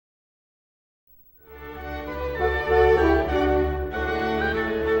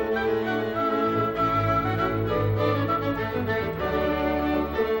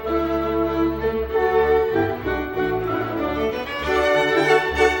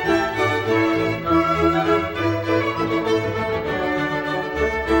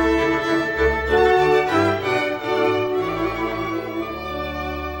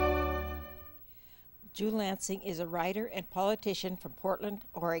Lansing is a writer and politician from Portland,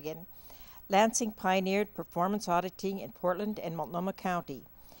 Oregon. Lansing pioneered performance auditing in Portland and Multnomah County.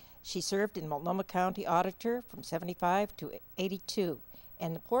 She served in Multnomah County Auditor from 75 to 82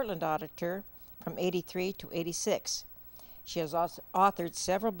 and the Portland Auditor from 83 to 86. She has also authored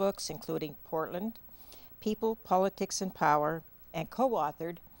several books including Portland, People, Politics, and Power, and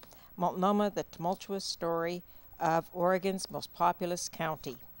co-authored Multnomah, the Tumultuous Story of Oregon's Most Populous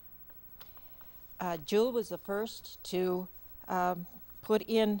County. Jewel was the first to put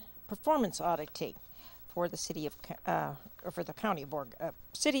in performance auditing for the city of, for the county of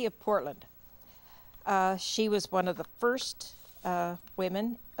city of Portland. She was one of the first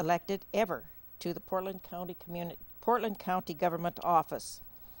women elected ever to the Portland County Government Office.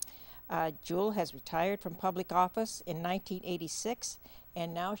 Jewel has retired from public office in 1986,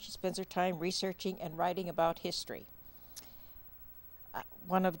 and now she spends her time researching and writing about history.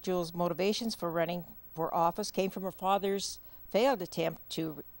 One of Jewel's motivations for running for office came from her father's failed attempt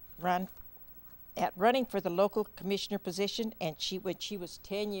to running for the local commissioner position, and when she was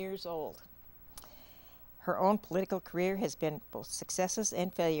 10 years old. Her own political career has been both successes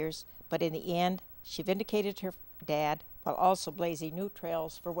and failures, but in the end, she vindicated her dad while also blazing new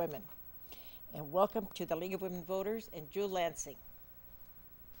trails for women. And welcome to the League of Women Voters and Jewel Lansing.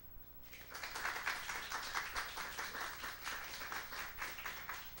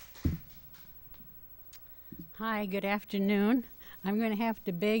 Hi, good afternoon. I'm going to have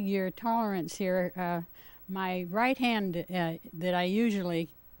to beg your tolerance here. My right hand that I usually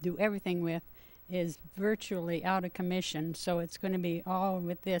do everything with is virtually out of commission, so it's going to be all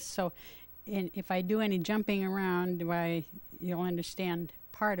with this. So if I do any jumping around, why, you'll understand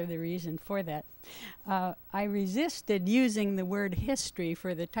part of the reason for that. I resisted using the word history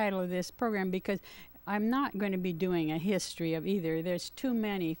for the title of this program because I'm not going to be doing a history of either. There's too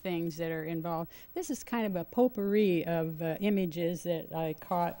many things that are involved. This is kind of a potpourri of images that I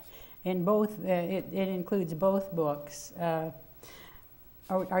caught in both, it includes both books. Are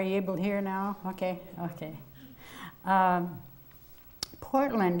you able to hear now? Okay, okay.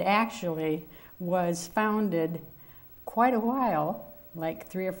 Portland actually was founded quite a while, like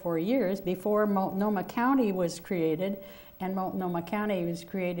 3 or 4 years before Multnomah County was created, and Multnomah County was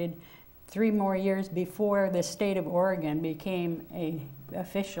created 3 more years before the state of Oregon became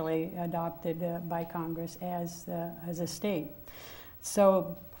officially adopted by Congress as a state.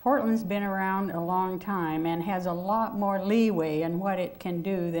 So Portland's been around a long time and has a lot more leeway in what it can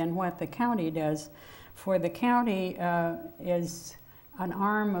do than what the county does. For the county is an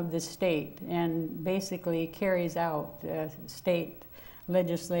arm of the state and basically carries out state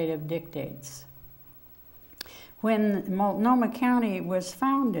legislative dictates. When Multnomah County was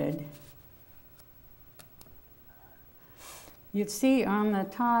founded, you'd see on the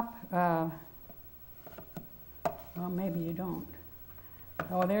top, well, maybe you don't.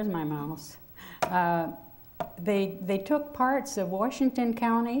 Oh, there's my mouse. They took parts of Washington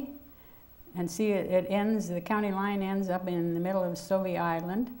County, and see it ends, the county line ends up in the middle of Sauvie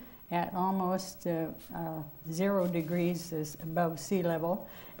Island at almost 0 degrees above sea level,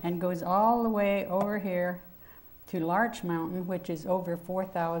 and goes all the way over here to Larch Mountain, which is over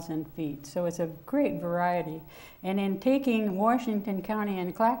 4,000 feet. So it's a great variety. And in taking Washington County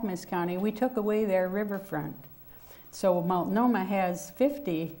and Clackamas County, we took away their riverfront. So Multnomah has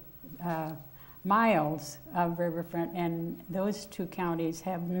 50 miles of riverfront, and those 2 counties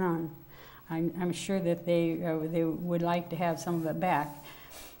have none. I'm sure that they would like to have some of it back.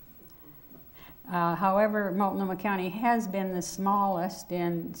 However, Multnomah County has been the smallest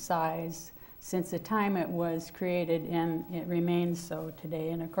in size since the time it was created, and it remains so today,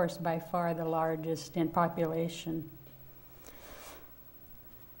 and of course by far the largest in population.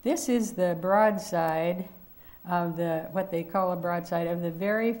 This is the broadside of what they call a broadside of the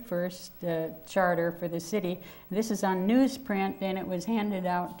very first charter for the city. This is on newsprint, and it was handed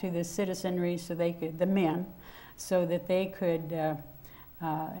out to the citizenry so they could, the men, so that they could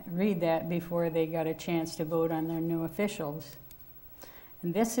read that before they got a chance to vote on their new officials.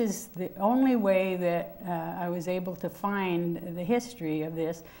 And this is the only way that I was able to find the history of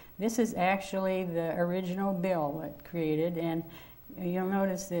this. This is actually the original bill that created, and you'll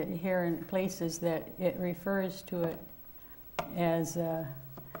notice that here in places that it refers to it as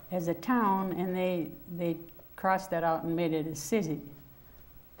a town, and they crossed that out and made it a city.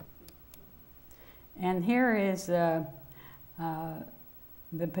 And here is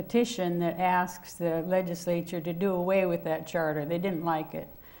the petition that asks the legislature to do away with that charter. They didn't like it.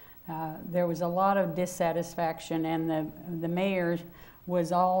 There was a lot of dissatisfaction, and the mayor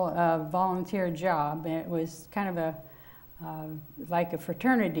was all a volunteer job. It was kind of like a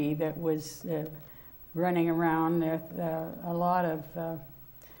fraternity that was running around with a lot of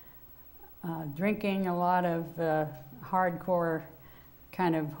drinking, a lot of hardcore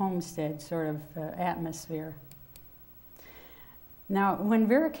kind of homestead sort of atmosphere. Now, when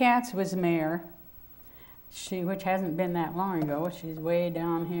Vera Katz was mayor, which hasn't been that long ago, she's way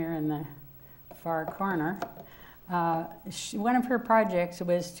down here in the far corner, one of her projects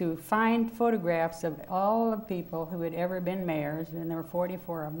was to find photographs of all the people who had ever been mayors, and there were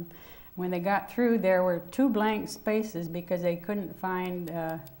 44 of them. When they got through, there were 2 blank spaces because they couldn't find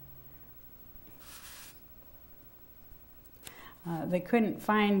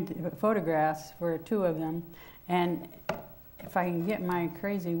photographs for 2 of them. And if I can get my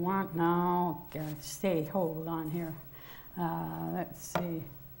crazy wand, no, hold on here. Let's see.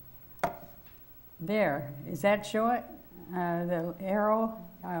 There, does that show it? The arrow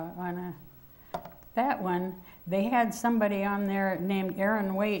on that one, they had somebody on there named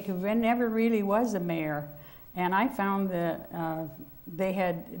Aaron Waite who never really was a mayor. And I found that they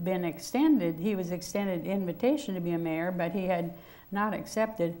had been extended, he was extended invitation to be a mayor, but he had not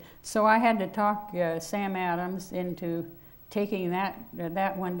accepted. So I had to talk Sam Adams into taking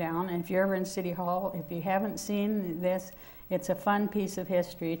that one down. And if you're ever in City Hall, if you haven't seen this, it's a fun piece of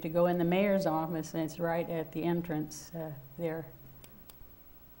history to go in the mayor's office, and it's right at the entrance there.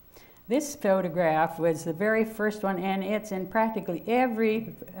 This photograph was the very first one, and it's in practically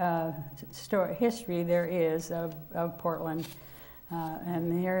every history there is of Portland.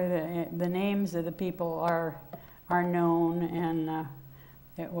 And here the names of the people are known, and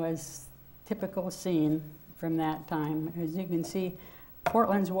it was a typical scene from that time. As you can see,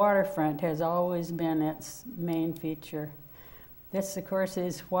 Portland's waterfront has always been its main feature. This, of course,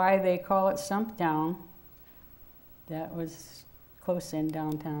 is why they call it Stumptown. That was close in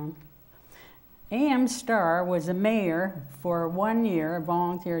downtown. A.M. Starr was a mayor for 1 year, a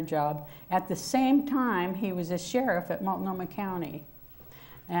volunteer job. At the same time, he was a sheriff at Multnomah County.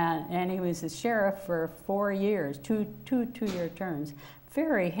 And he was a sheriff for 4 years, two-year terms.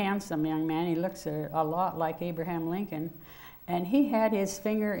 Very handsome young man. He looks a lot like Abraham Lincoln. And he had his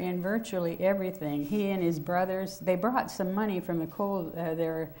finger in virtually everything. He and his brothers, they brought some money from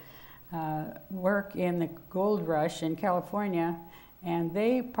their work in the gold rush in California, and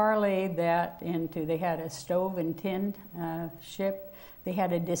they parlayed that into, they had a stove and tin ship. They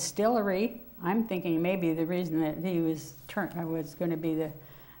had a distillery. I'm thinking maybe the reason that he was going to be the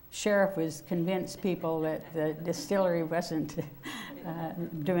sheriff was convince people that the distillery wasn't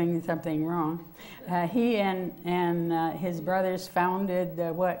doing something wrong. He and his brothers founded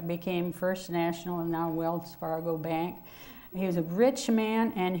what became First National and now Wells Fargo Bank. He was a rich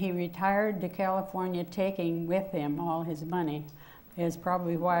man, and he retired to California, taking with him all his money. Is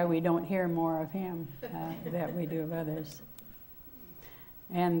probably why we don't hear more of him that we do of others.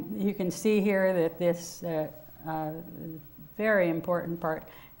 And you can see here that this very important part,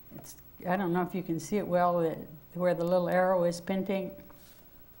 I don't know if you can see it well, where the little arrow is pinting.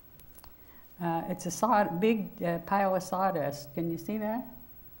 It's a big pile of sawdust. Can you see that?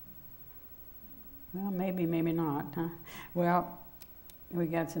 Well, maybe not, huh? Well, we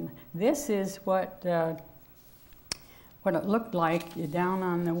got some. This is what it looked like down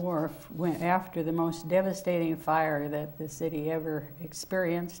on the wharf after the most devastating fire that the city ever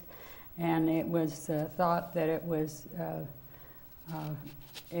experienced. And it was thought that it was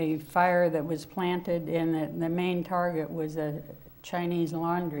a fire that was planted, and that the main target was a Chinese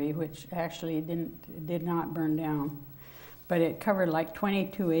laundry, which actually did not burn down. But it covered like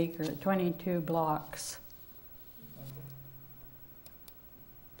 22 blocks.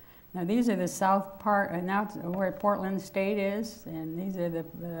 Now these are the south part, and now where Portland State is, and these are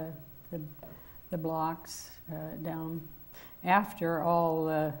the blocks down after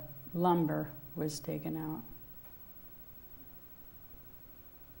all lumber was taken out.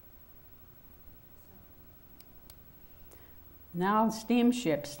 Now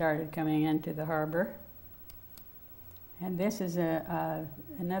steamships started coming into the harbor. And this is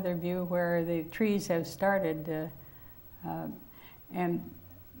another view where the trees have started. And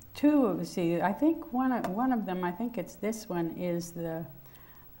I think one of them, I think it's this one, is the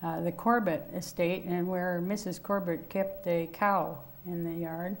Corbett estate, and where Mrs. Corbett kept a cow in the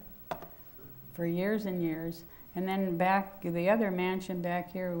yard for years and years. And then the other mansion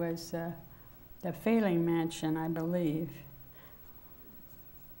back here was the Failing Mansion, I believe.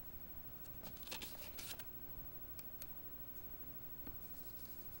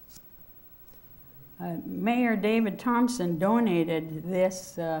 Mayor David Thompson donated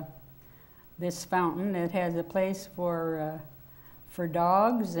this fountain that has a place for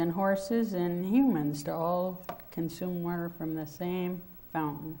dogs and horses and humans to all consume water from the same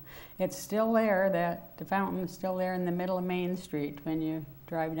fountain. It's still there, the fountain is still there in the middle of Main Street when you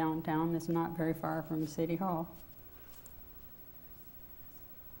drive downtown. It's not very far from City Hall.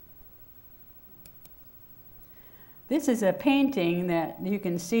 This is a painting that you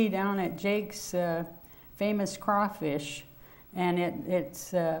can see down at Jake's famous crawfish, and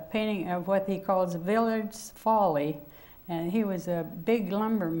it's a painting of what he calls Village Folly. And he was a big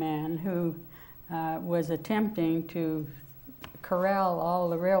lumberman who was attempting to corral all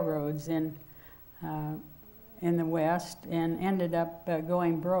the railroads in the West and ended up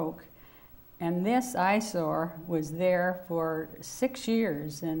going broke. And this eyesore was there for 6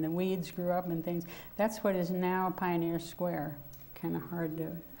 years, and the weeds grew up and things. That's what is now Pioneer Square. Kind of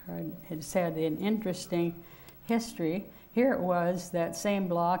hard. It's had an interesting history. Here it was, that same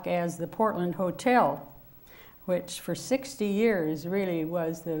block as the Portland Hotel, which for 60 years really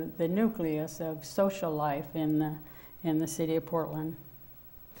was the nucleus of social life in the city of Portland,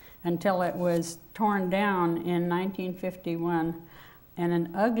 until it was torn down in 1951 and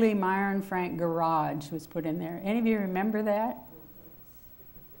an ugly Meyer and Frank garage was put in there. Any of you remember that?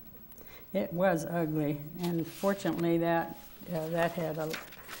 It was ugly, and fortunately that had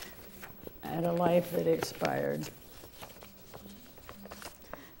a life that expired.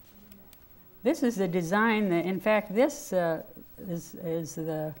 This is the design that, in fact, this is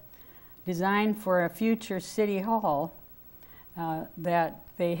the design for a future city hall that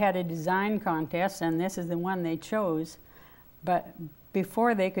they had a design contest, and this is the one they chose. But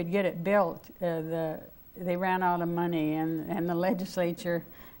before they could get it built, they ran out of money, and the legislature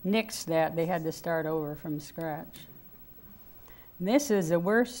nixed that. They had to start over from scratch. This is the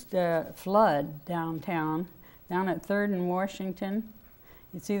worst flood downtown, down at 3rd and Washington.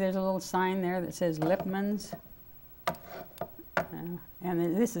 You see there's a little sign there that says Lipman's.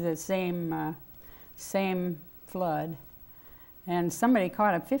 And this is the same flood. And somebody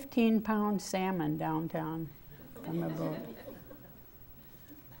caught a 15-pound salmon downtown from a boat.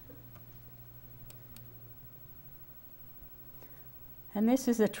 And this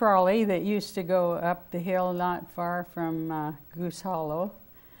is a trolley that used to go up the hill not far from Goose Hollow.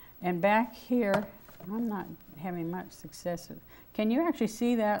 And back here, I'm not having much success. Can you actually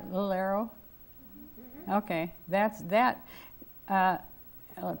see that little arrow? Okay, that's that.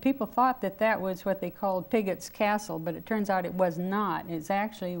 People thought that was what they called Pigot's Castle, but it turns out it was not. It's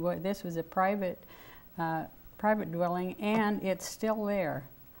actually this was a private dwelling, and it's still there.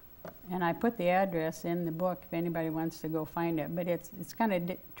 And I put the address in the book if anybody wants to go find it. But it's kind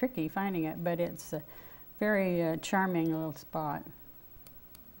of tricky finding it, but it's a very charming little spot.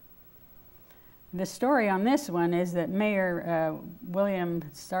 The story on this one is that Mayor William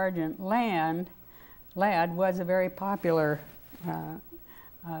Sargent Ladd was a very popular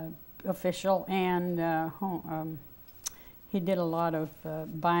official, and he did a lot of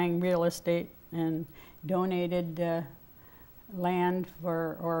buying real estate and donated land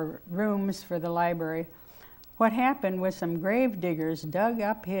or rooms for the library. What happened was some grave diggers dug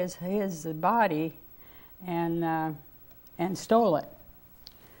up his body and stole it,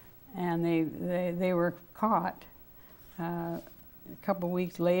 and they were caught a couple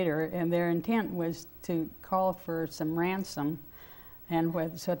weeks later, and their intent was to call for some ransom. And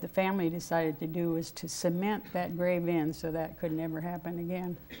so what the family decided to do was to cement that grave in so that could never happen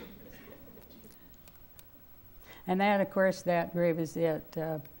again. And that, of course, that grave is at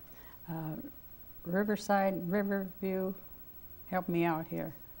Riverview. Help me out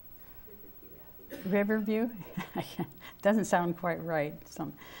here. Riverview? Doesn't sound quite right.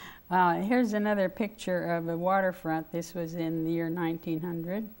 Here's another picture of a waterfront. This was in the year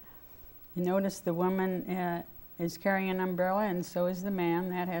 1900. You notice the woman is carrying an umbrella, and so is the man.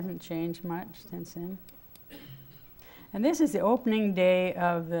 That hasn't changed much since then. And this is the opening day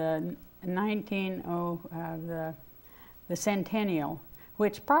of the the centennial,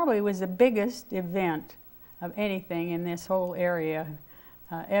 which probably was the biggest event of anything in this whole area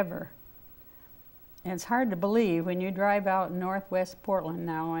ever. And it's hard to believe when you drive out northwest Portland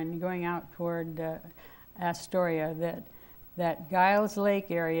now and going out toward Astoria that Giles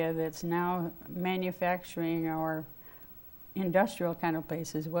Lake area that's now manufacturing or industrial kind of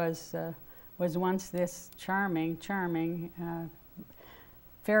places was once this charming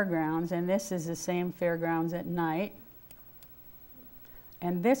fairgrounds, and this is the same fairgrounds at night.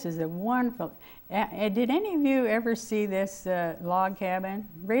 And this is a wonderful, did any of you ever see this log cabin?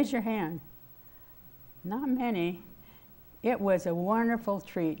 Raise your hand. Not many. It was a wonderful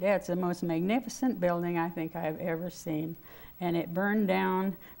treat. That's the most magnificent building I think I've ever seen. And it burned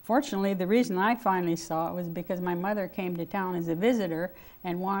down. Fortunately, the reason I finally saw it was because my mother came to town as a visitor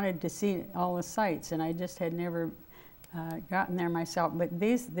and wanted to see all the sights, and I just had never gotten there myself. But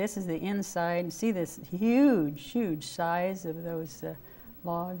this is the inside. See this huge size of those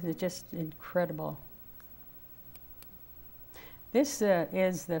logs. It's just incredible. This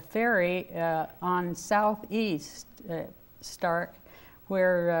is the ferry on Southeast Stark,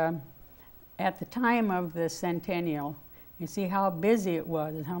 where at the time of the centennial, you see how busy it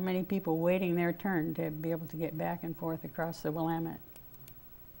was and how many people waiting their turn to be able to get back and forth across the Willamette.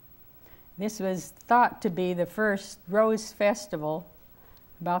 This was thought to be the first Rose Festival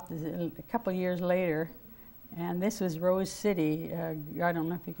about a couple years later, and this was Rose City. I don't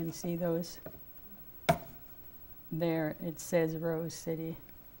know if you can see those. There it says Rose City.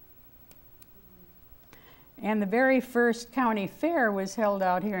 And the very first county fair was held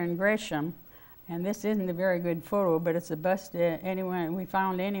out here in Gresham. And this isn't a very good photo, but it's a bust anyone we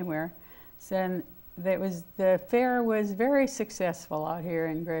found anywhere. So the fair was very successful out here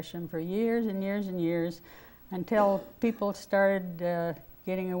in Gresham for years and years and years, until people started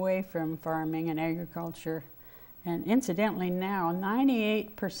getting away from farming and agriculture. And incidentally now,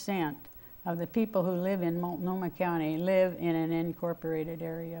 98% of the people who live in Multnomah County live in an incorporated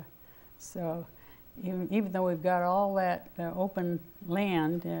area. So even though we've got all that open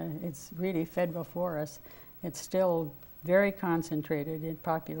land, it's really federal forest, it's still very concentrated in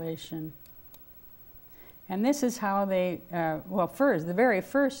population. And this is how they, the very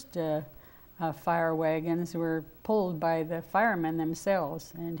first fire wagons were pulled by the firemen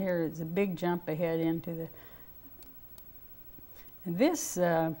themselves. And here is a big jump ahead into the, this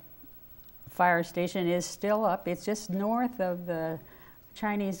fire station is still up. It's just north of the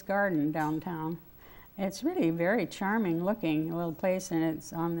Chinese Garden downtown. It's really very charming looking little place, and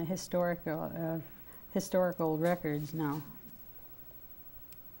it's on the historical records now.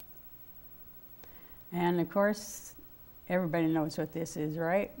 And of course, everybody knows what this is,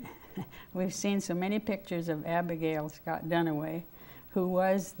 right? We've seen so many pictures of Abigail Scott Duniway, who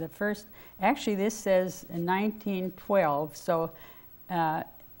was the first. Actually, this says in 1912, so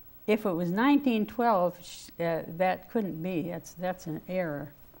if it was 1912, that couldn't be. That's an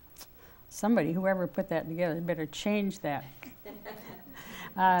error. Somebody, whoever put that together, better change that.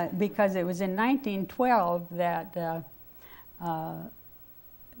 Because it was in 1912 that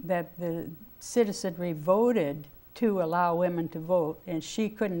that the citizenry voted to allow women to vote, and she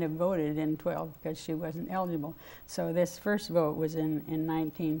couldn't have voted in 12 because she wasn't eligible. So this first vote was in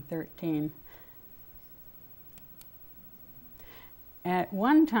 1913. At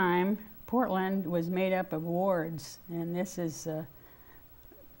one time, Portland was made up of wards, and this is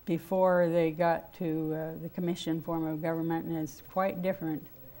before they got to the commission form of government, and it's quite different.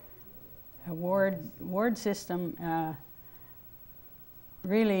 A ward system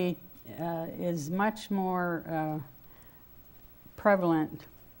really is much more prevalent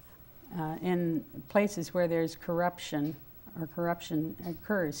in places where there's corruption, or corruption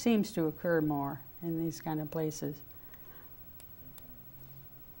seems to occur more in these kind of places.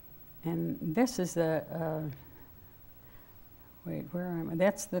 And this is the, wait, where am I?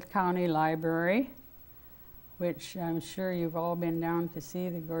 That's the county library, which I'm sure you've all been down to see,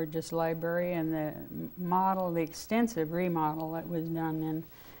 the gorgeous library and the model, the extensive remodel that was done in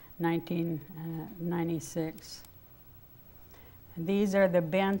 1996. And these are the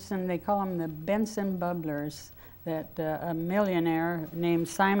Benson, they call them the Benson Bubblers, that a millionaire named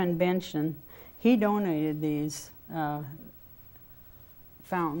Simon Benson, he donated these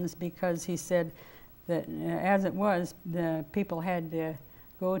fountains because he said that as it was, the people had to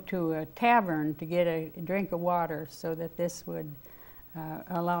go to a tavern to get a drink of water, so that this would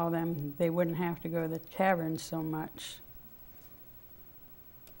allow them, they wouldn't have to go to the tavern so much.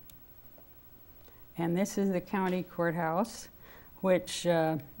 And this is the county courthouse, which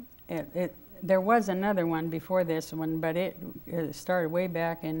there was another one before this one, but it started way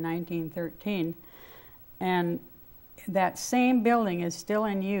back in 1913. And that same building is still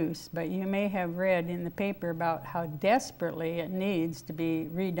in use, but you may have read in the paper about how desperately it needs to be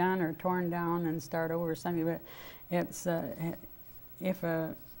redone or torn down and start over or something. But it's, if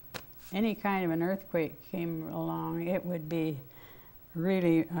any kind of an earthquake came along, it would be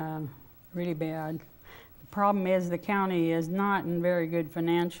really, really bad. The problem is the county is not in very good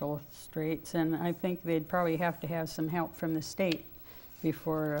financial straits, and I think they'd probably have to have some help from the state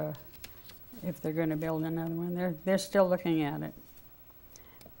before if they're going to build another one. They're still looking at it.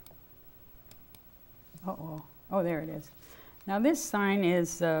 Uh-oh. Oh, there it is. Now this sign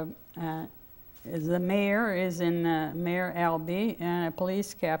is the mayor is in Mayor Albee, and a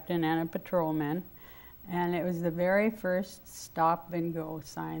police captain and a patrolman. And it was the very first stop and go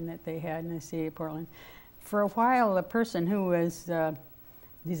sign that they had in the city of Portland. For a while, the person who was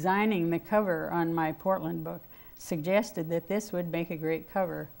designing the cover on my Portland book suggested that this would make a great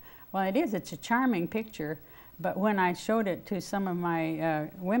cover. Well, it is. It's a charming picture, but when I showed it to some of my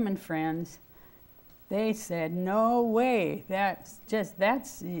women friends, they said, "No way! That's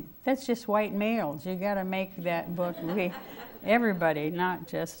just white males. You got to make that book everybody, not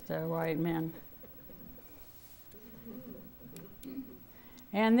just white men."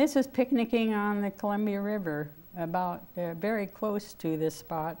 And this is picnicking on the Columbia River, about very close to this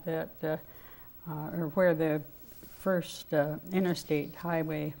spot that, or where the first interstate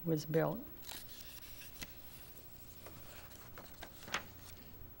highway was built.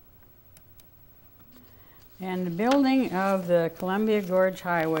 And the building of the Columbia Gorge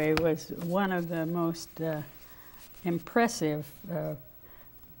Highway was one of the most impressive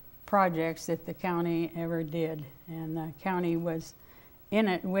projects that the county ever did. And the county was in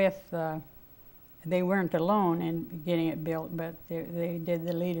it with, they weren't alone in getting it built, but they did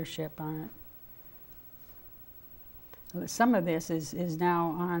the leadership on it. Some of this is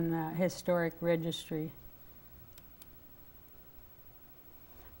now on the historic registry.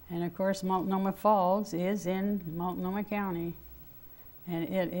 And of course, Multnomah Falls is in Multnomah County, and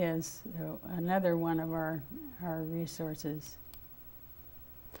it is another one of our resources.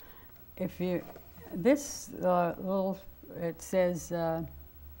 If you, this little, it says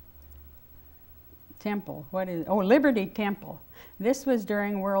temple. What is? Oh, Liberty Temple. This was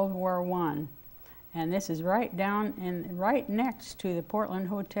during World War I, and this is right next to the Portland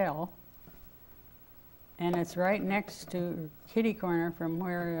Hotel. And it's right next to kitty corner from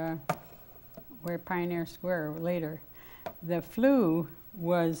where Pioneer Square later. The flu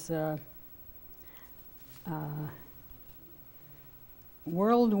was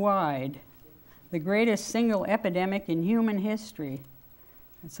worldwide the greatest single epidemic in human history.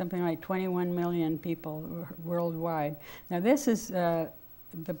 It's something like 21 million people worldwide. Now this is the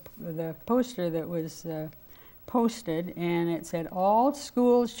poster that was posted, and it said, "All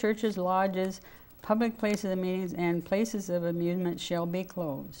schools, churches, lodges, public places of meetings, and places of amusement shall be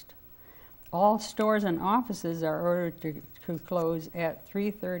closed. All stores and offices are ordered to close at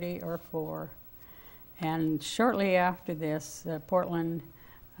 3:30 or 4. And shortly after this, Portland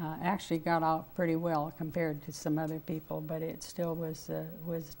actually got out pretty well compared to some other people, but it still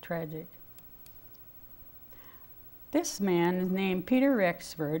was tragic. This man is named Peter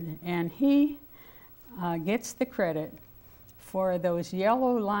Rexford, and he gets the credit for those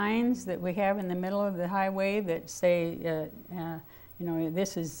yellow lines that we have in the middle of the highway that say, you know,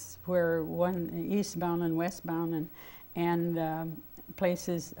 this is where one eastbound and westbound and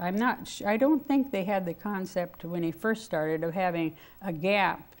places. I don't think they had the concept when he first started of having a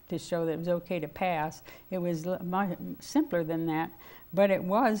gap to show that it was okay to pass. It was much simpler than that, but it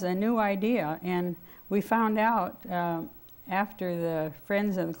was a new idea, and we found out after the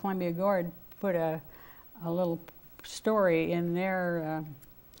Friends of the Columbia Gorge put a little story in their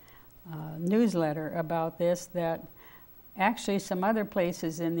newsletter about this, that actually some other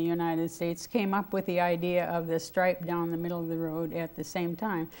places in the United States came up with the idea of the stripe down the middle of the road at the same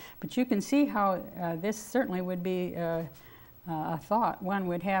time. But you can see how this certainly would be a thought one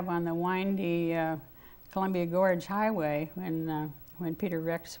would have on the windy Columbia Gorge Highway when Peter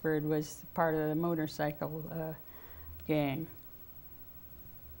Rexford was part of the motorcycle gang.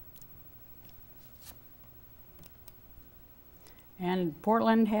 And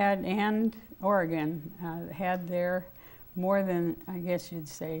Portland and Oregon had their more than, I guess you'd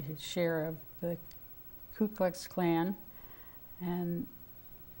say, share of the Ku Klux Klan. And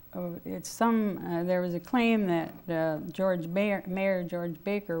there was a claim that Mayor George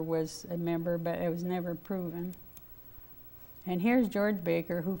Baker was a member, but it was never proven. And here's George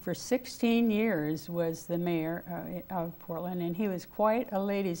Baker, who for 16 years was the mayor of Portland, and he was quite a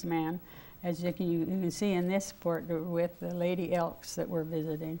ladies' man, as you can see in this portrait with the lady elks that we're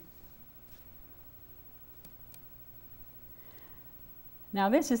visiting. Now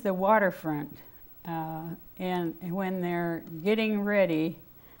this is the waterfront, and when they're getting ready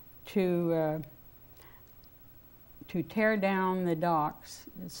to tear down the docks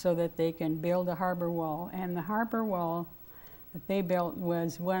so that they can build a harbor wall. And the harbor wall that they built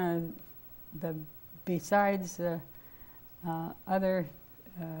was one of the, besides the other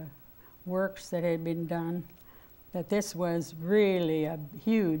works that had been done, that this was really a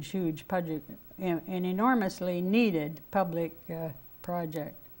huge, huge project, an enormously needed public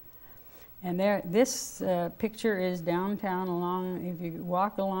project. And this picture is downtown along, if you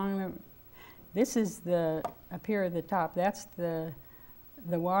walk along, this is up here at the top, that's the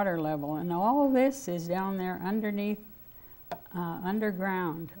water level. And all this is down there underneath,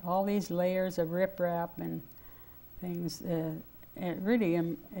 underground. All these layers of riprap and things. It really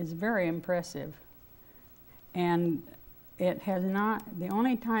is very impressive. And it has not, the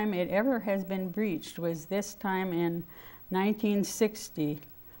only time it ever has been breached was this time in 1960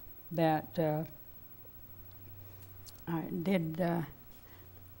 that did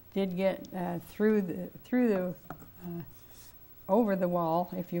get through the over the wall,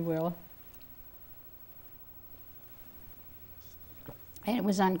 if you will. And it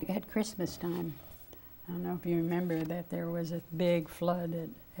was at Christmas time. I don't know if you remember that there was a big flood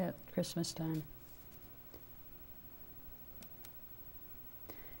at Christmas time.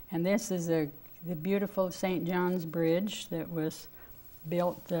 And this is the beautiful St. John's Bridge that was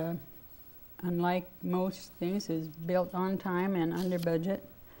built, unlike most things, is built on time and under budget.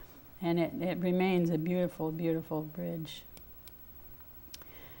 And it remains a beautiful, beautiful bridge.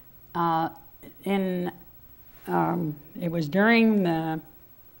 It was during the,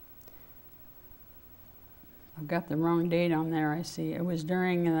 I've got the wrong date on there, I see. It was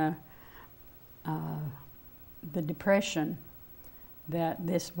during the Depression that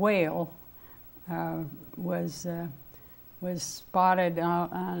this whale was spotted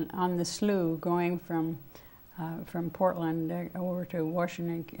on the slough going from Portland over to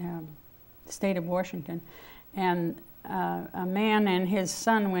Washington, state of Washington, and a man and his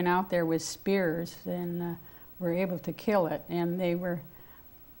son went out there with spears and were able to kill it. And they were,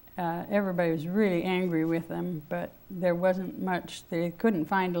 everybody was really angry with them, but there wasn't much. They couldn't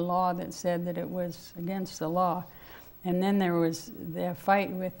find a law that said that it was against the law. And then there was the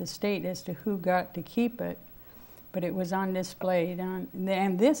fight with the state as to who got to keep it, but it was on display.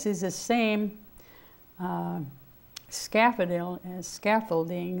 And this is the same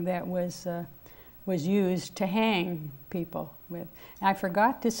scaffolding that was used to hang people with. I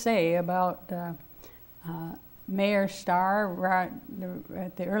forgot to say about Mayor Starr right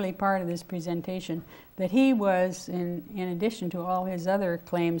at the early part of this presentation that he was, in addition to all his other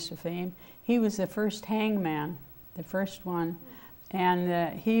claims to fame, he was the first hangman. The first one,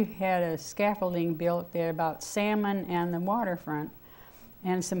 and he had a scaffolding built there about salmon and the waterfront,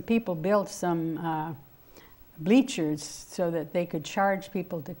 and some people built some bleachers so that they could charge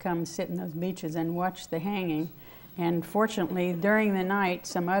people to come sit in those bleachers and watch the hanging. And fortunately, during the night,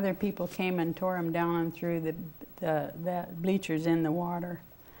 some other people came and tore them down and threw the bleachers in the water.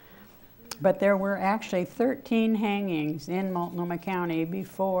 But there were actually 13 hangings in Multnomah County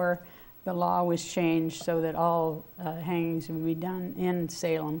before the law was changed so that all hangings would be done in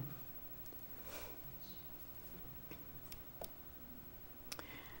Salem.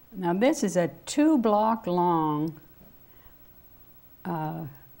 Now this is a 2-block long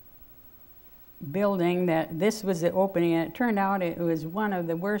building that this was the opening, and it turned out it was one of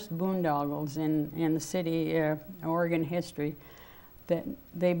the worst boondoggles in the city, Oregon history. That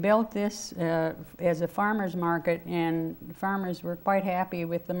they built this as a farmer's market, and farmers were quite happy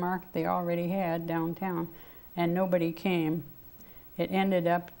with the market they already had downtown, and nobody came. It ended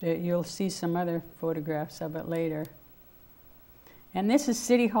up, you'll see some other photographs of it later. And this is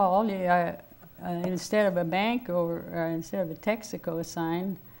City Hall. Instead of a bank or instead of a Texaco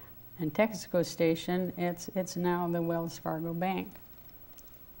sign and Texaco station, it's now the Wells Fargo Bank.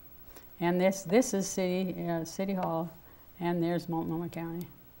 And this is City Hall. And there's Multnomah County.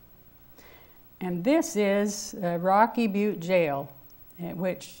 And this is Rocky Butte Jail,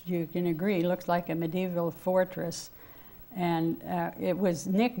 which you can agree looks like a medieval fortress. And it was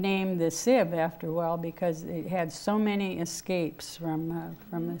nicknamed the Sieve after a while because it had so many escapes from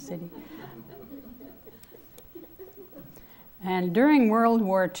the city. And during World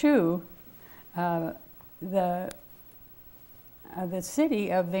War II, the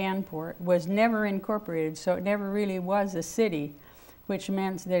city of Vanport was never incorporated, so it never really was a city, which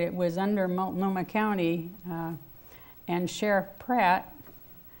meant that it was under Multnomah County, and Sheriff Pratt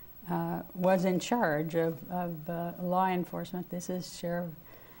was in charge of law enforcement. This is Sheriff,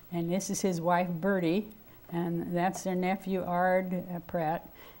 and this is his wife Bertie, and that's their nephew Ard Pratt.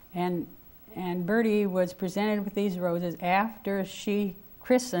 And Bertie was presented with these roses after she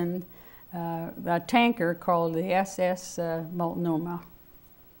christened a tanker called the SS Multnomah.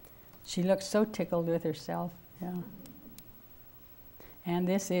 She looked so tickled with herself. Yeah. And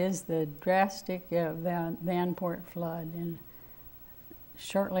this is the drastic Vanport flood, and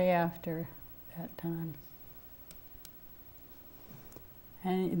shortly after that time.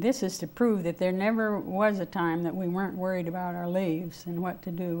 And this is to prove that there never was a time that we weren't worried about our leaves and what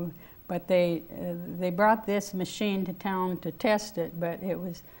to do. But they brought this machine to town to test it, but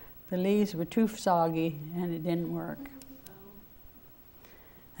the leaves were too soggy and it didn't work.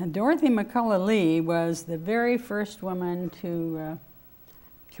 And Dorothy McCullough Lee was the very first woman to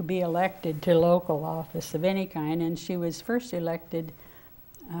be elected to local office of any kind, and she was first elected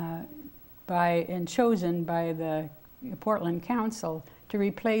and chosen by the Portland Council to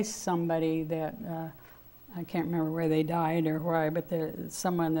replace somebody that I can't remember where they died or why, but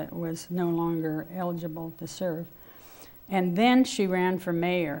someone that was no longer eligible to serve. And then she ran for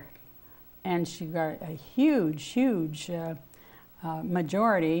mayor, and she got a huge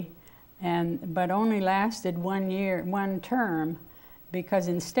majority, but only lasted 1 term, because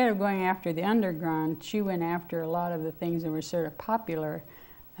instead of going after the underground, she went after a lot of the things that were sort of popular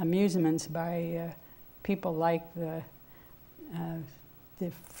amusements by people like the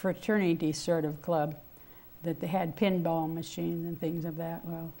fraternity sort of club, that they had pinball machines and things of that.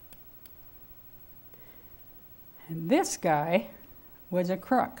 Well, and this guy was a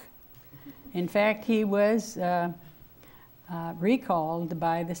crook. In fact, he was recalled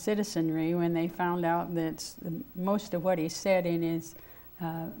by the citizenry when they found out that most of what he said in his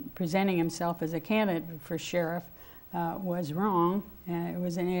presenting himself as a candidate for sheriff was wrong. It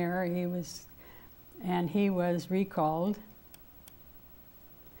was an error. He was recalled.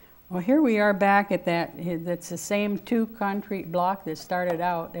 Well, here we are back at that's the same 2 concrete block that started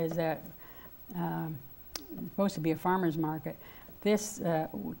out as that supposed to be a farmer's market. This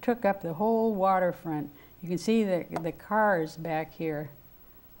took up the whole waterfront. You can see the cars back here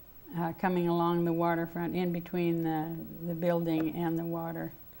coming along the waterfront in between the building and the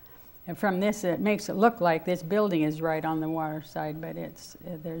water. And from this, it makes it look like this building is right on the water side, but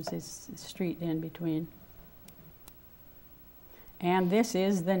there's this street in between. And this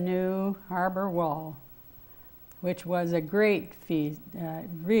is the new harbor wall, which was a great feat,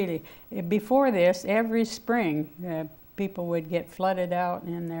 really. Before this, every spring, people would get flooded out,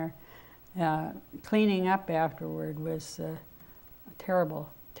 and their cleaning up afterward was a terrible,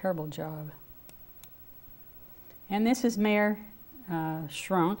 terrible job. And this is Mayor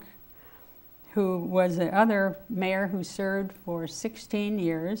Schrunk, who was the other mayor who served for 16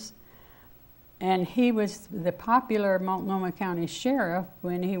 years. And he was the popular Multnomah County Sheriff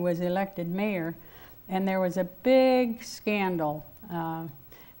when he was elected mayor. And there was a big scandal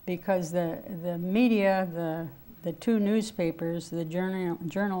because the media, the 2 newspapers, the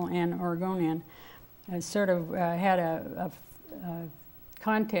Journal and Oregonian, sort of had a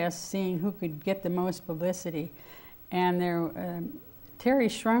contest seeing who could get the most publicity. And Terry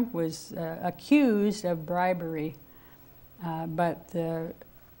Schrunk was accused of bribery, but the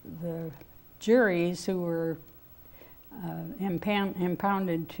juries who were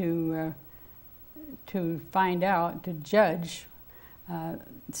impounded to find out, to judge,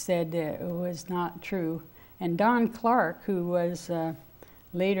 said it was not true. And Don Clark, who was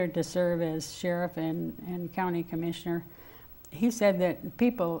later to serve as sheriff and county commissioner, he said that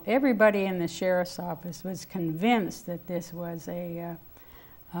everybody in the sheriff's office was convinced that this was a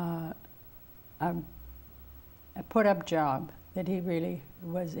put-up job, that he really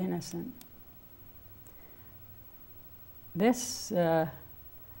was innocent. This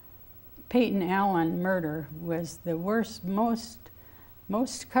Peyton Allen murder was the worst, most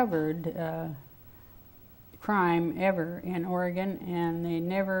covered crime ever in Oregon, and they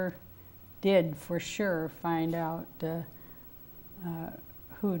never did for sure find out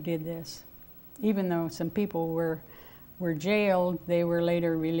who did this. Even though some people were jailed, they were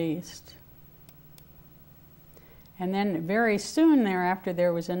later released. And then very soon thereafter,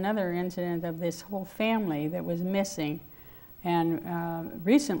 there was another incident of this whole family that was missing. And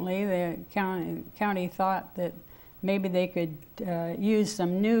recently, the county thought that maybe they could use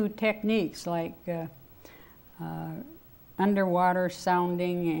some new techniques like underwater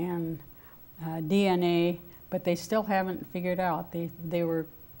sounding and DNA, but they still haven't figured out. They were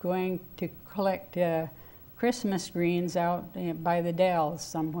going to collect Christmas greens out by the Dells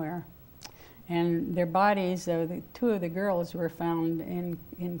somewhere. And their bodies, 2 of the girls were found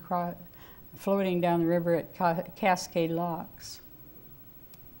floating down the river at Cascade Locks.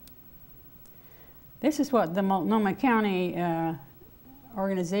 This is what the Multnomah County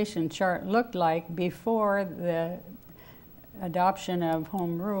organization chart looked like before the adoption of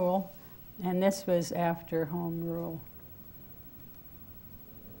home rule, and this was after home rule.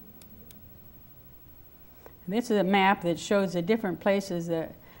 And this is a map that shows the different places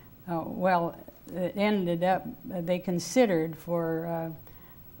that, it ended up, they considered for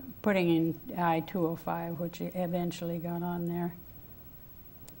putting in I-205, which eventually got on there.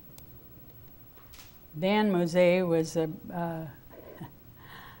 Dan Mosé was a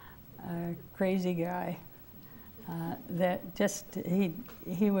crazy guy that just,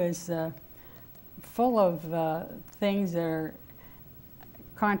 he was full of things that are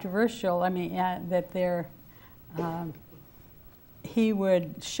controversial. I mean, he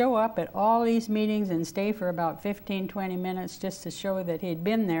would show up at all these meetings and stay for about 15, 20 minutes just to show that he'd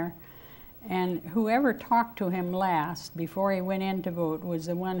been there. And whoever talked to him last before he went in to vote was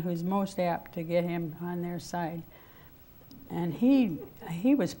the one who's most apt to get him on their side. And he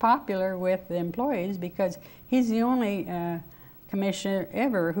was popular with the employees because he's the only commissioner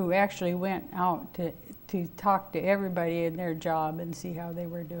ever who actually went out to talk to everybody in their job and see how they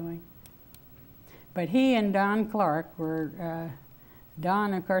were doing. But he and Don Clark were,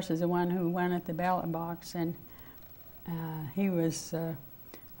 Don of course is the one who won at the ballot box, and he was a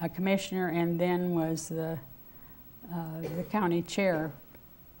commissioner and then was the county chair.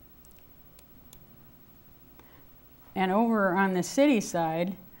 And over on the city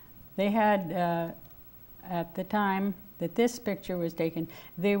side, they had, at the time that this picture was taken,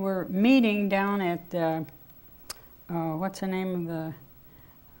 they were meeting down at, what's the name of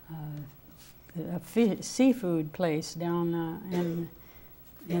the seafood place down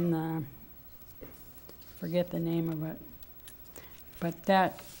in the, forget the name of it. But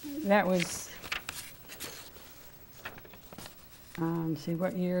that was, see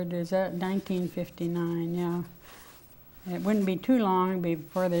what year is that? 1959, yeah. It wouldn't be too long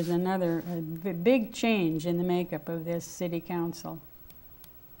before there's another big change in the makeup of this city council.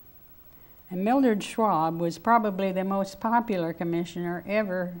 And Mildred Schwab was probably the most popular commissioner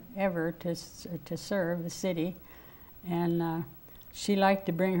ever to serve the city. And she liked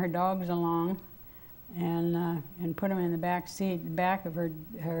to bring her dogs along and put them in the back of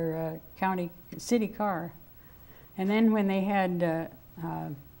her county city car. And then when they had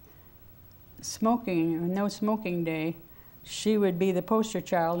no smoking day, she would be the poster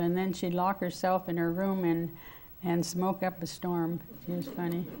child, and then she'd lock herself in her room and smoke up a storm. She was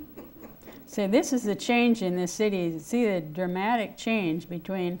funny. So this is the change in this city. See the dramatic change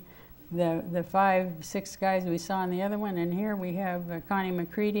between the 5, 6 guys we saw in the other one, and here we have Connie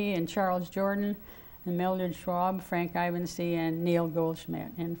McCready and Charles Jordan and Mildred Schwab, Frank Ivensee, and Neil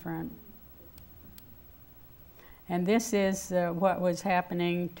Goldschmidt in front. And this is what was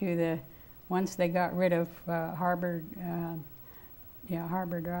happening to the, once they got rid of Harbor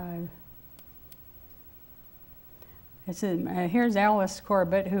Drive. Here's Alice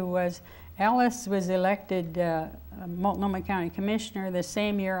Corbett, Alice was elected Multnomah County Commissioner the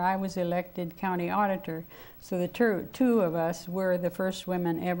same year I was elected County Auditor. So the two of us were the first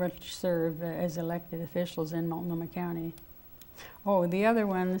women ever to serve as elected officials in Multnomah County. Oh, the other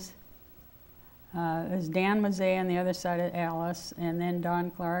ones, is Dan Mazzei on the other side of Alice, and then Don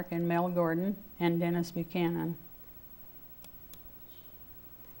Clark and Mel Gordon and Dennis Buchanan.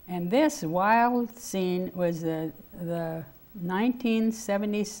 And this wild scene was the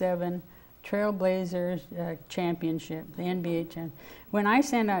 1977 Trailblazers Championship, the NBA championship. When I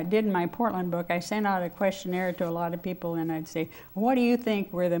did my Portland book, I sent out a questionnaire to a lot of people, and I'd say, what do you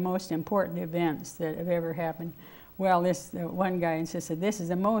think were the most important events that have ever happened? Well, one guy insisted, this is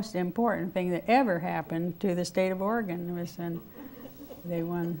the most important thing that ever happened to the state of Oregon, was when they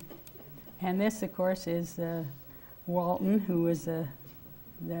won. And this, of course, is Walton, who was the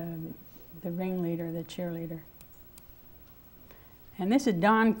ringleader, the cheerleader. And this is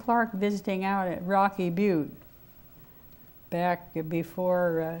Don Clark visiting out at Rocky Butte. Back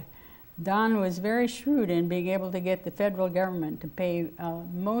before, Don was very shrewd in being able to get the federal government to pay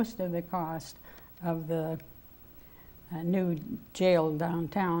most of the cost of the new jail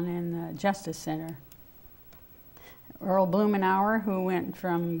downtown in the Justice Center. Earl Blumenauer, who went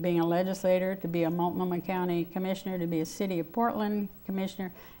from being a legislator to be a Multnomah County Commissioner to be a City of Portland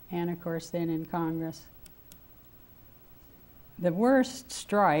Commissioner, and of course then in Congress. The worst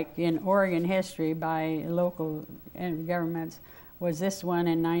strike in Oregon history by local governments was this one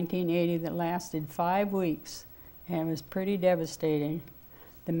in 1980 that lasted 5 weeks, and it was pretty devastating.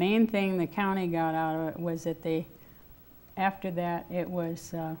 The main thing the county got out of it was that after that it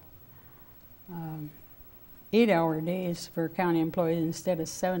was 8-hour days for county employees instead of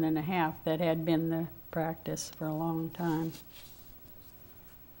 7.5 that had been the practice for a long time.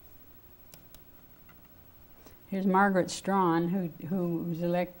 Here's Margaret Strawn, who was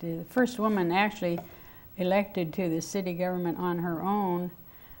elected, the first woman actually elected to the city government on her own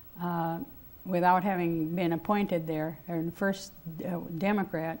without having been appointed there, or the first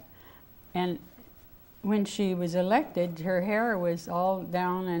Democrat. And when she was elected, her hair was all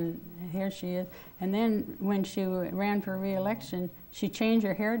down, and here she is. And then when she ran for re-election, she changed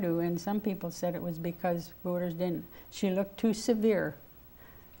her hairdo, and some people said it was because voters didn't. She looked too severe.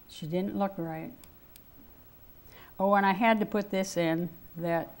 She didn't look right. Oh, and I had to put this in,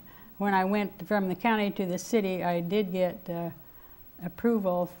 that when I went from the county to the city, I did get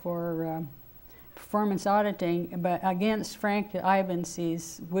approval for performance auditing, but against Frank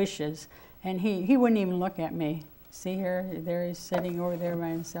Ivansee's wishes. And he wouldn't even look at me. See here, there he's sitting over there by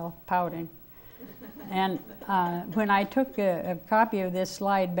himself, pouting. And when I took a copy of this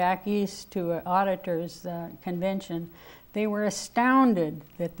slide back east to an auditors convention, they were astounded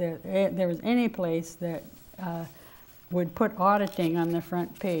that there was any place that would put auditing on the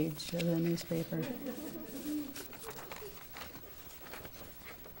front page of the newspaper.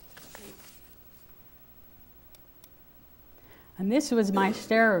 And this was my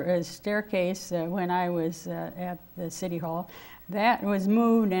staircase when I was at the City Hall. That was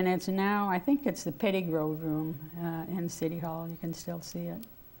moved, and it's now, I think it's the Pettygrove room in City Hall. You can still see it.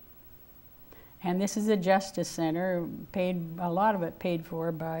 And this is the Justice Center, a lot of it paid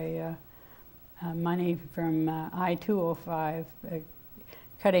for by money from I-205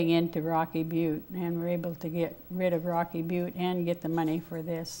 cutting into Rocky Butte. And we're able to get rid of Rocky Butte and get the money for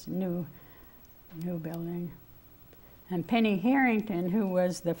this new building. And Penny Harrington, who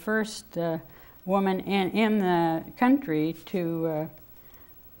was the first woman in the country to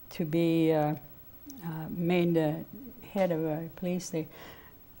be made the head of a police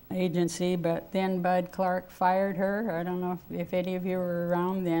agency, but then Bud Clark fired her. I don't know if any of you were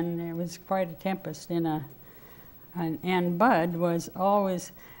around then. It was quite a tempest and Bud was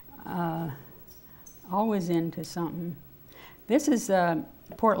always into something. This is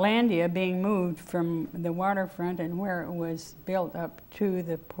Portlandia being moved from the waterfront and where it was built up to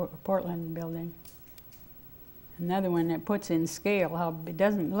the Portland building. Another one that puts in scale how it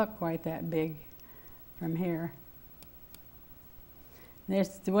doesn't look quite that big from here.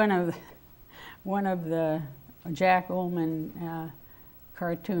 There's one of the Jack Ullman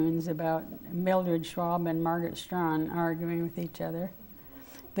cartoons about Mildred Schwab and Margaret Strawn arguing with each other.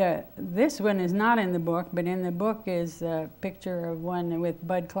 This one is not in the book, but in the book is a picture of one with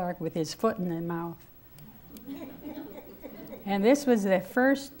Bud Clark with his foot in the mouth. And this was the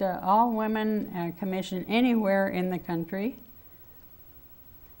first all-women commission anywhere in the country.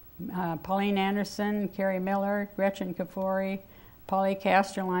 Pauline Anderson, Carrie Miller, Gretchen Kafori, Polly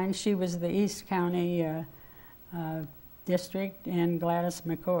Casterline, she was the East County district, and Gladys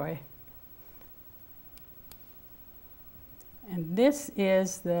McCoy. And this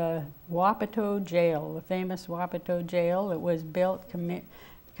is the Wapato Jail, the famous Wapato Jail. It was built,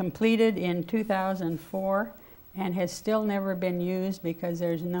 completed in 2004, and has still never been used because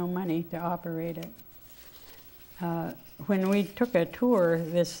there's no money to operate it. When we took a tour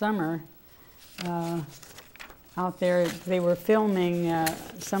this summer out there, they were filming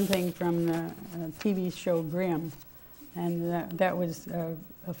something from the TV show Grimm, and that was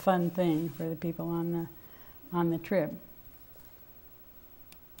a fun thing for the people on the trip.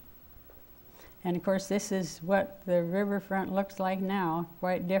 And of course, this is what the riverfront looks like now,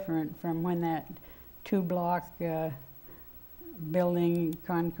 quite different from when that two-block building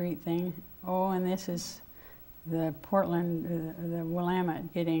concrete thing. Oh, and this is the Portland, the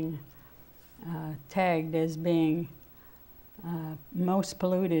Willamette getting tagged as being most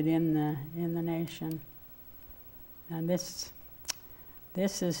polluted in the nation. And this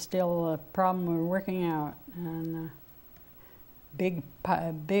is still a problem we're working out. And big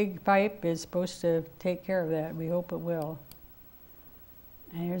pipe is supposed to take care of that. We hope it will.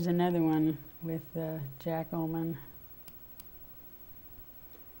 And here's another one with Jack Ullman.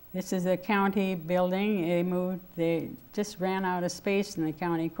 This is the county building. They just ran out of space in the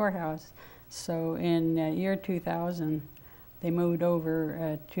county courthouse. So in year 2000, they moved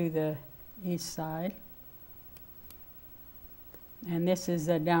over to the east side. And this is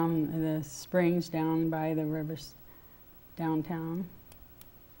down the springs down by the rivers downtown.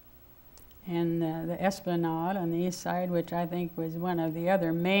 And the Esplanade on the east side, which I think was one of the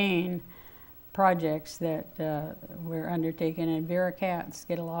other main projects that were undertaken, and Vera Katz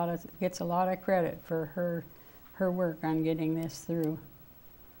gets a lot of credit for her work on getting this through.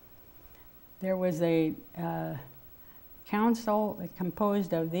 There was a council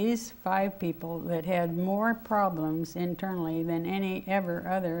composed of these 5 people that had more problems internally than any ever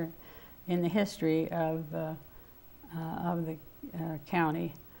other in the history of the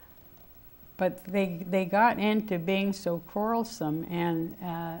county. But they got into being so quarrelsome and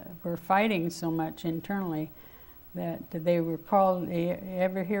were fighting so much internally that they were called, you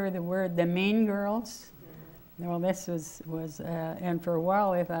ever hear the word, the mean girls? Well, this was and for a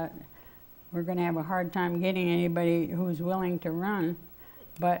while they thought, we're going to have a hard time getting anybody who's willing to run.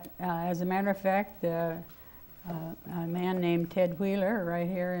 But as a matter of fact, a man named Ted Wheeler, right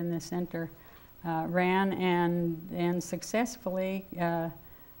here in the center, ran and successfully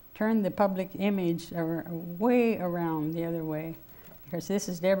turned the public image way around the other way. Because this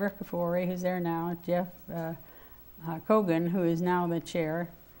is Deborah Kafori, who's there now, Jeff Kogan, who is now the chair.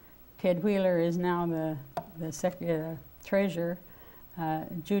 Ted Wheeler is now treasurer,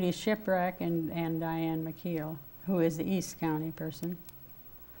 Judy Shipwreck, and Diane McKeel, who is the East County person.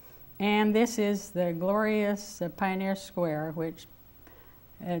 And this is the glorious Pioneer Square, which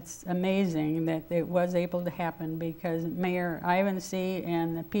it's amazing that it was able to happen because Mayor Ivan C.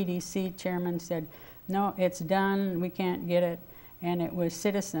 and the PDC chairman said, no, it's done, we can't get it. And it was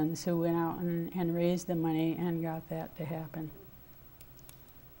citizens who went out and raised the money and got that to happen.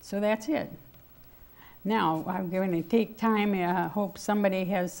 So that's it. Now, I'm going to take time. I hope somebody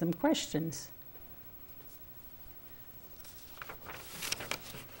has some questions.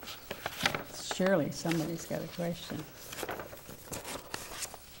 Surely somebody's got a question.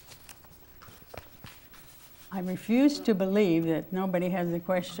 I refuse to believe that nobody has a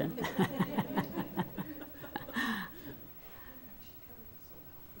question.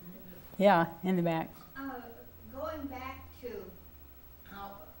 Yeah, in the back. Going back to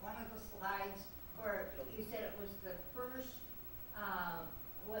one of the slides where you said it was the first,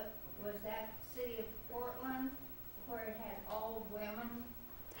 what was that, city of Portland, where it had all women?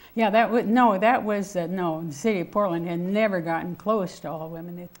 Yeah, that was no. The city of Portland had never gotten close to all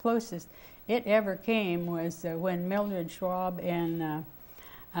women. The closest it ever came was when Mildred Schwab and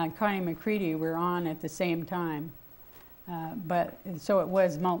Connie McCready were on at the same time. So it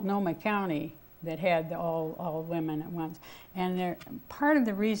was Multnomah County that had all women at once, and part of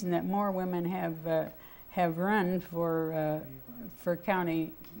the reason that more women have run for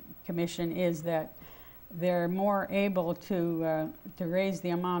county commission is that they're more able to raise the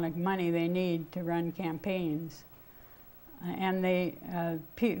amount of money they need to run campaigns, and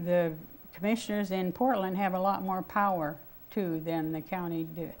the commissioners in Portland have a lot more power too than the county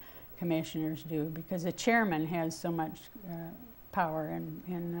commissioners do, because the chairman has so much power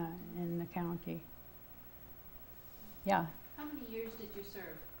in the county. Yeah. How many years did you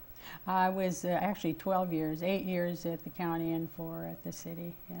serve? I was actually 12 years, 8 years at the county and 4 at the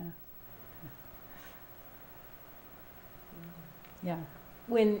city. Yeah. Yeah.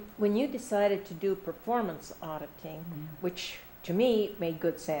 When you decided to do performance auditing, which to me made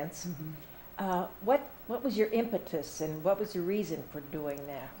good sense, what was your impetus and what was your reason for doing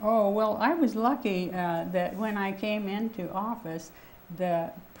that? Oh, well, I was lucky that when I came into office,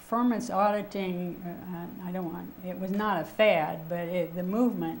 the performance auditing, it was not a fad, but the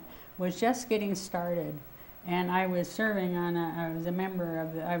movement was just getting started. And I was serving on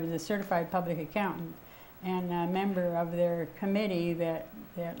I was a certified public accountant and a member of their committee that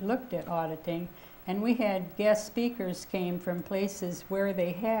looked at auditing. And we had guest speakers came from places where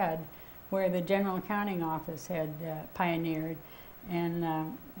where the General Accounting Office had pioneered,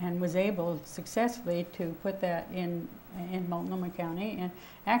 and was able successfully to put that in Multnomah County, and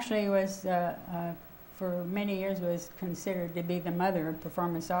actually was for many years was considered to be the mother of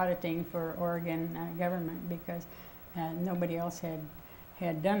performance auditing for Oregon government, because nobody else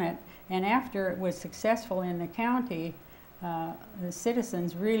had done it. And after it was successful in the county, the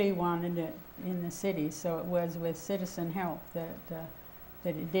citizens really wanted it in the city, so it was with citizen help that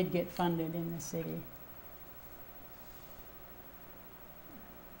it did get funded in the city.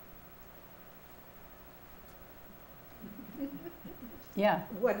 Yeah.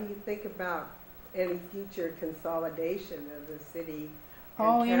 What do you think about any future consolidation of the city?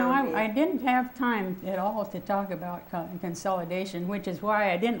 Oh, you know, I didn't have time at all to talk about consolidation, which is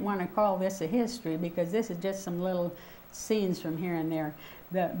why I didn't want to call this a history, because this is just some little scenes from here and there.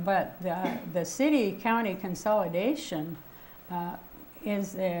 But the city-county consolidation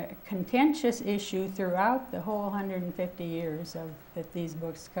is a contentious issue throughout the whole 150 years that these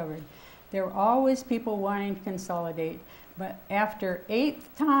books covered. There were always people wanting to consolidate, but after 8th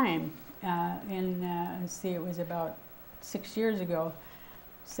time, let's see, it was about 6 years ago,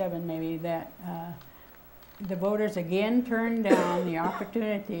 7 maybe, that the voters again turned down the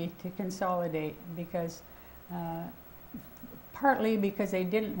opportunity to consolidate, because partly because they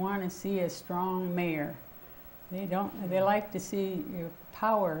didn't want to see a strong mayor. They like to see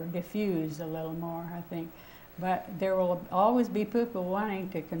power diffuse a little more, I think. But there will always be people wanting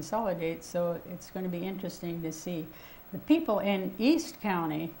to consolidate, so it's going to be interesting to see. The people in East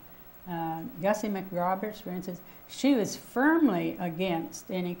County, Gussie McRoberts, for instance, she was firmly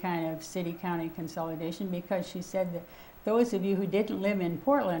against any kind of city-county consolidation, because she said that those of you who didn't live in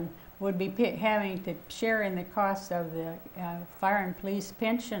Portland would be having to share in the costs of the fire and police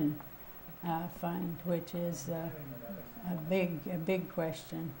pension fund, which is a big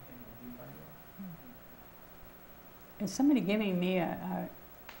question. Is somebody giving me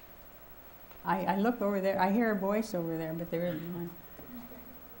I look over there, I hear a voice over there, but there isn't one.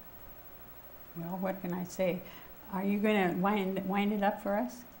 Well, what can I say? Are you going to wind it up for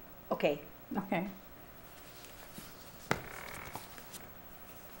us? Okay. Okay.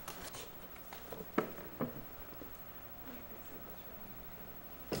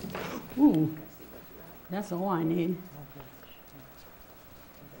 Ooh, that's all I need.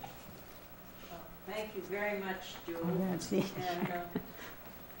 Thank you very much, Jewel. Let's see. And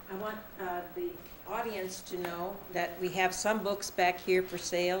I want the audience to know that we have some books back here for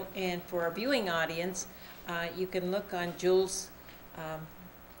sale, and for our viewing audience, you can look on Jewel's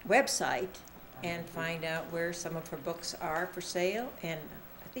website and find out where some of her books are for sale. And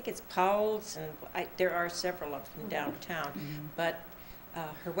I think it's Powell's, and there are several of them downtown, but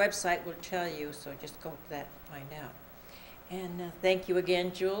her website will tell you, so just go to that and find out. And thank you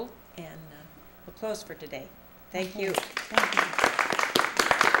again, Jewel, and we'll close for today. Thank you. Thank you.